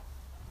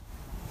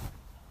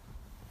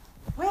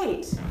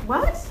 Wait,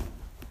 what?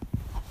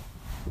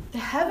 The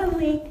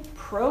heavenly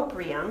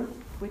proprium,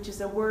 which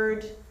is a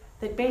word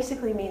that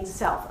basically means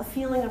self, a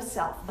feeling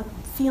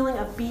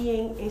of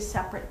being a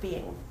separate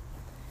being.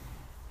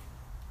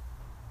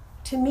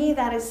 To me,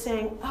 that is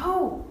saying,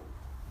 oh,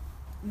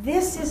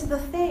 this is the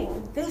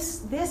thing.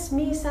 This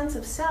me sense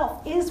of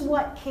self is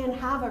what can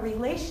have a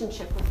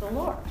relationship with the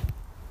Lord.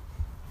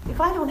 If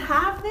I don't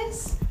have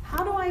this,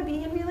 how do I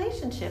be in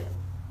relationship?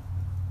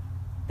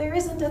 There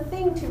isn't a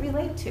thing to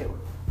relate to.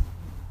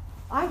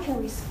 I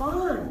can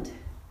respond.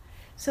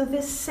 So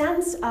this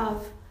sense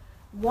of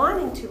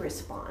wanting to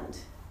respond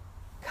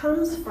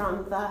comes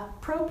from the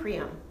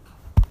proprium,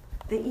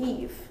 the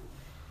Eve.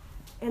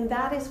 And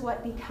that is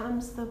what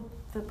becomes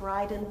the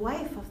bride and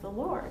wife of the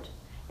Lord.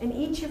 And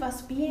each of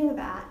us being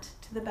that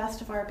to the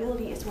best of our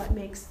ability is what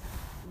makes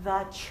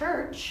the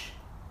church,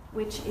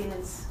 which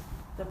is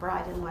the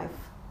bride and wife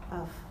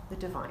of the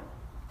divine.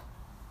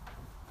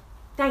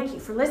 Thank you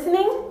for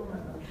listening.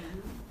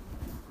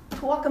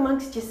 Talk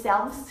amongst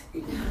yourselves.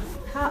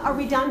 Are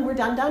we done? We're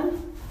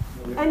done?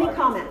 Any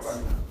comments?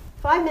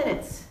 5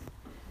 minutes.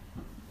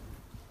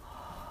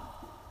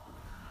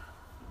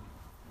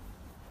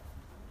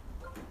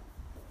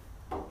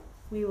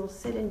 We will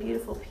sit in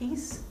beautiful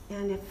peace,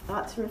 and if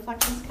thoughts and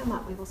reflections come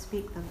up, we will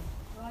speak them.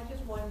 Well, I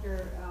just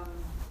wonder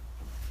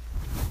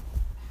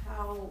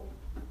how,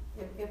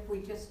 if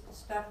we just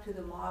stuck to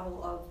the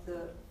model of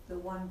the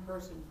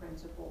one-person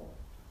principle,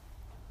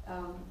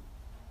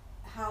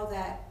 how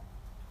that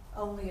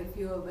only a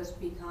few of us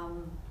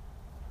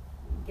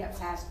get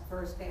past the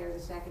first day or the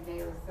second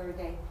day or the third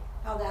day,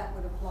 how that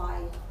would apply,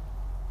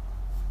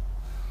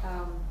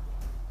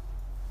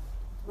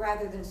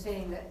 rather than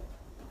saying that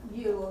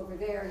you over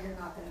there, you're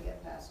not going to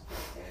get past the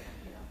first day,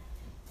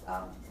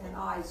 and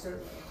I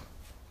certainly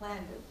plan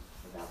to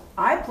develop.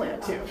 I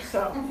plan to,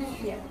 so.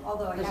 Yeah,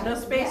 although I There's haven't no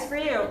space yet. for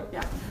you.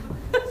 Yeah.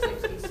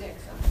 66,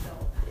 I'm still.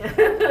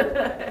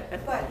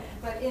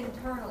 But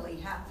internally,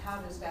 how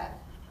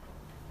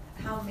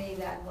may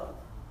that look?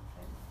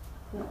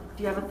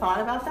 Do you have a thought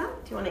about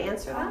that? Do you want to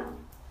answer that?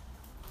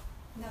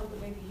 No,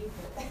 but maybe you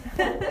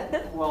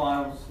could. Well,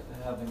 I was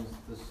having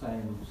the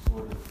same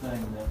sort of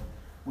thing, that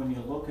when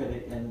you look at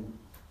it in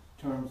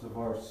terms of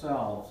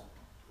ourselves,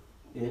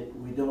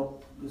 we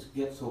don't just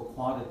get so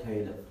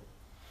quantitative.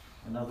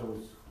 In other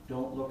words,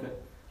 don't look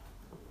at,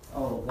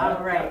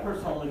 that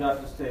person only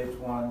got to stage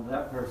 1,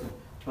 that person,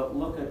 but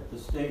look at the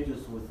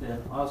stages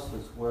within us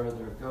as where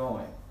they're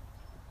going.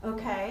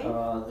 Okay.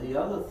 The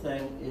other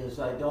thing is,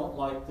 I don't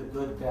like the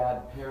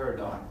good-bad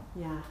paradigm.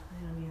 Yeah, I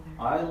don't either.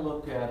 I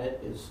look at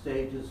it as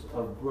stages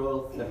of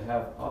growth that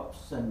have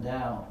ups and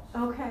downs.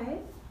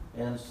 Okay.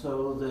 And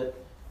so that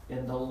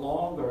in the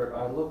longer,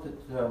 I looked at,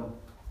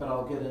 but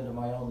I'll get into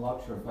my own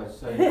lecture if I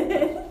say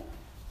this.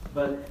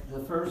 But the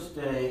first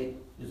day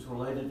is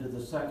related to the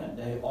second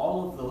day.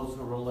 All of those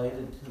are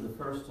related to the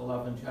first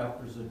 11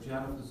 chapters of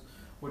Genesis,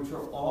 which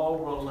are all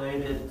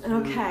related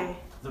to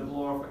the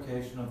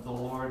glorification of the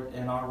Lord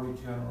and our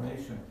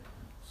regeneration,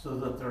 so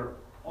that they're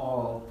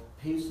all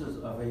pieces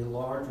of a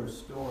larger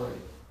story.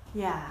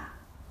 Yeah.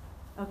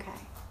 Okay.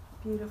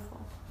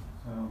 Beautiful.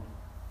 So,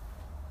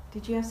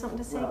 Did you have something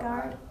to say,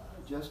 Gard?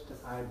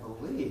 I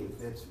believe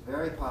it's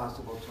very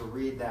possible to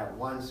read that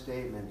one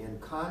statement in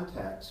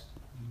context.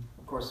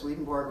 Of course,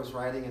 Swedenborg was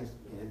writing in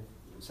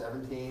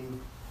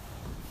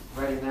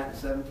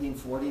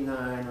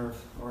 1749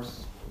 or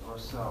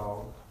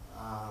so,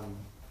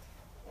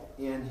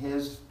 in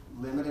his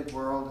limited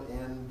world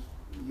in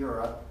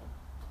Europe,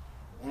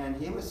 and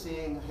he was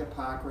seeing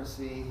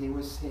hypocrisy. He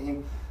was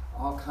seeing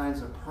all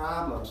kinds of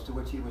problems to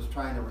which he was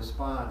trying to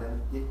respond,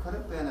 and it could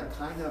have been a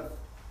kind of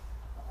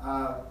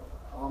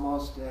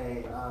almost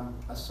a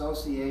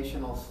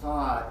associational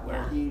thought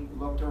where he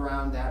looked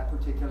around that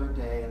particular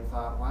day and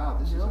thought, wow,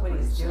 this is a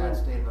pretty sad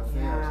state of affairs.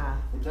 Yeah.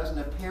 It doesn't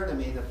appear to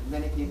me that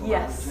many people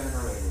are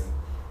regenerating.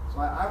 So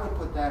I would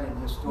put that in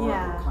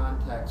historical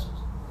context,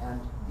 and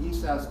he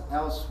says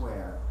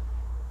elsewhere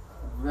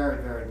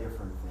very, very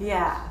different things.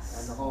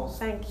 Yes. And the whole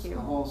Thank you.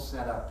 The whole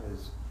setup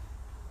is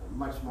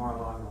much more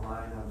along the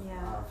line of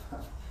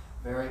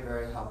very,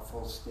 very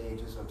helpful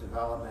stages of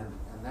development,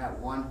 and that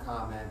one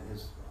comment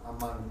is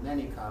among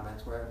many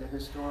comments where they're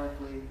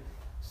historically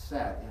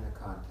set in a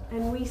context.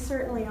 And we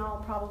certainly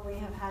all probably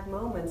have had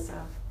moments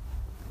of,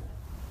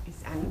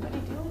 is anybody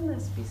doing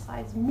this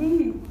besides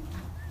me?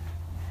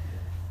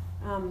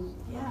 To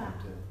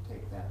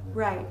take that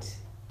Right.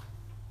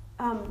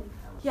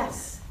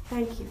 Yes,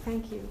 thank you.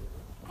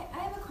 I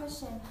have a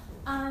question.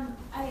 I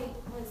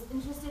was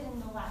interested in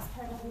the last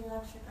part of your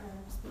lecture, or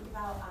speak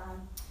about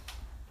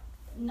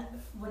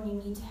when you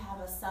need to have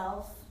a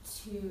self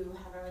to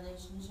have a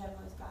relationship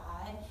with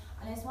God.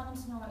 And I just wanted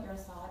to know what your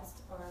thoughts,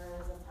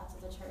 or the thoughts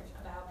of the church,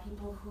 about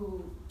people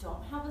who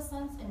don't have a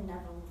sense and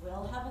never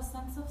will have a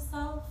sense of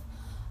self.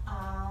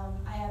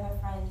 I have a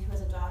friend who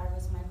has a daughter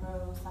who's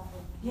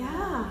microcephaly.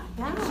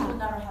 And she will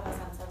never have a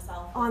sense of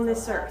self on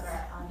this earth.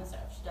 On this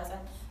earth, she doesn't.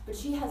 But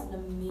she has an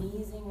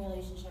amazing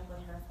relationship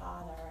with her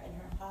father, and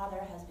her father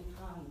has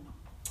become,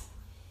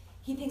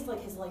 he thinks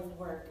like his life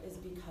work is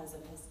because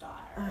of his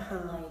daughter.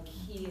 And like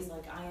he's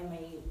like, I am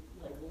a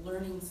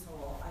learning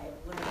soul. I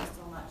have learned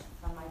so much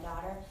from my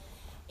daughter.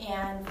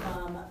 And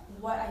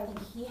what I think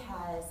he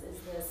has is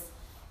this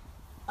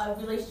a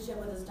relationship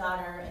with his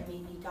daughter and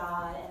maybe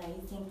God, and I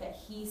think that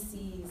he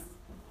sees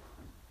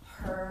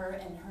her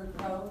and her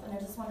growth, and I'm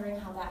just wondering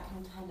how that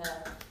can kind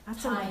of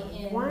That's tie a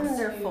into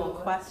wonderful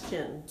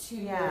question. to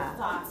Yeah. your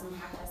thoughts and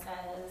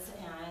practices,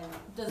 and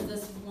does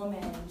this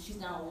woman, she's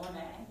now a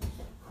woman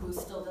who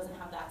still doesn't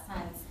have that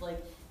sense,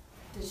 like,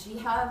 does she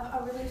have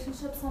a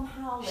relationship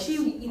somehow? Like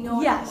you know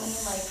what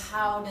yes.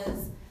 I mean?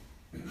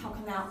 Like how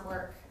can that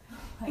work?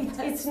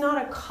 It's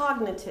not a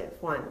cognitive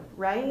one,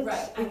 right?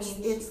 Right.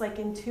 It's like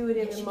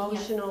intuitive,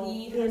 emotional,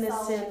 she can't feed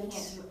herself, innocent. she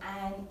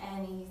can't do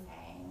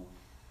anything.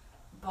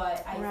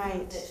 But I Right.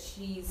 think that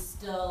she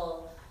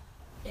still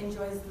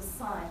enjoys the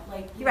sun.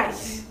 Like Right.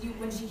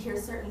 when she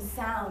hears certain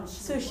sounds, she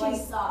So she's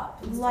lights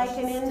up. And like so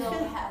she an still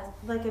infant? has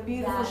Like a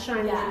beautiful, that,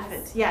 shining yes,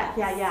 infant. yes,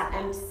 Yeah.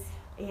 yes.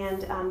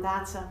 And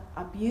that's a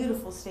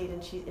beautiful state,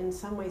 and she, in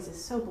some ways,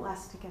 is so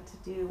blessed to get to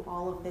do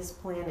all of this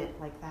planet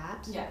like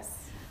that. Yes.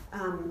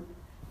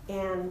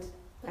 And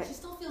But she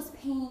still feels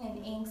pain and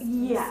angst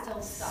yes, and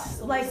still stuff.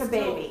 So like there's a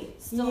baby.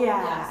 Still,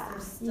 yeah, yes,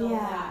 there's still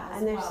that as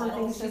and there's well. something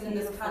I don't so think she's in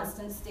this beautiful.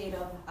 constant state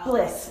of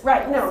Bliss,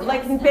 right? No, Yes,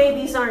 like yes.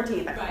 babies aren't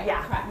either. Right,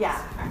 Yeah, correct,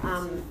 yeah.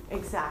 correct.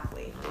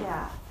 Exactly.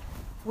 Yeah.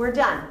 We're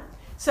done.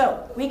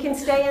 So we can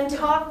stay and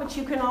talk, but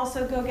you can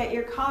also go get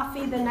your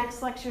coffee. The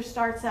next lecture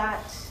starts at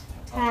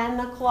 10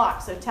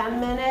 o'clock, so 10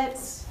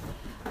 minutes.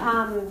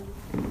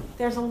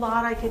 There's a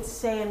lot I could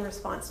say in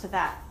response to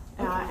that.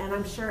 And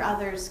I'm sure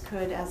others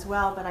could as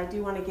well, but I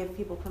do want to give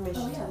people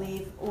permission to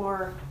leave,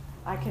 or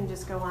I can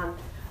just go on.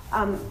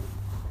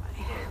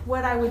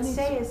 What I would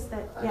say is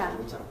that, yeah.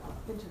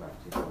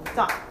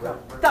 Stop,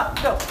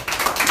 go.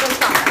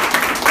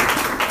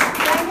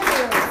 Thank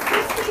you.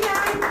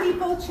 59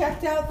 people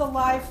checked out the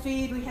live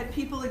feed. We had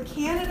people in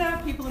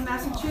Canada, people in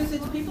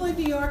Massachusetts, people in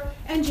New York,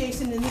 and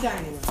Jason in the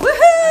dining room.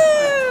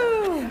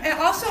 Woohoo! And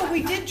also,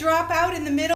 we did drop out in the middle.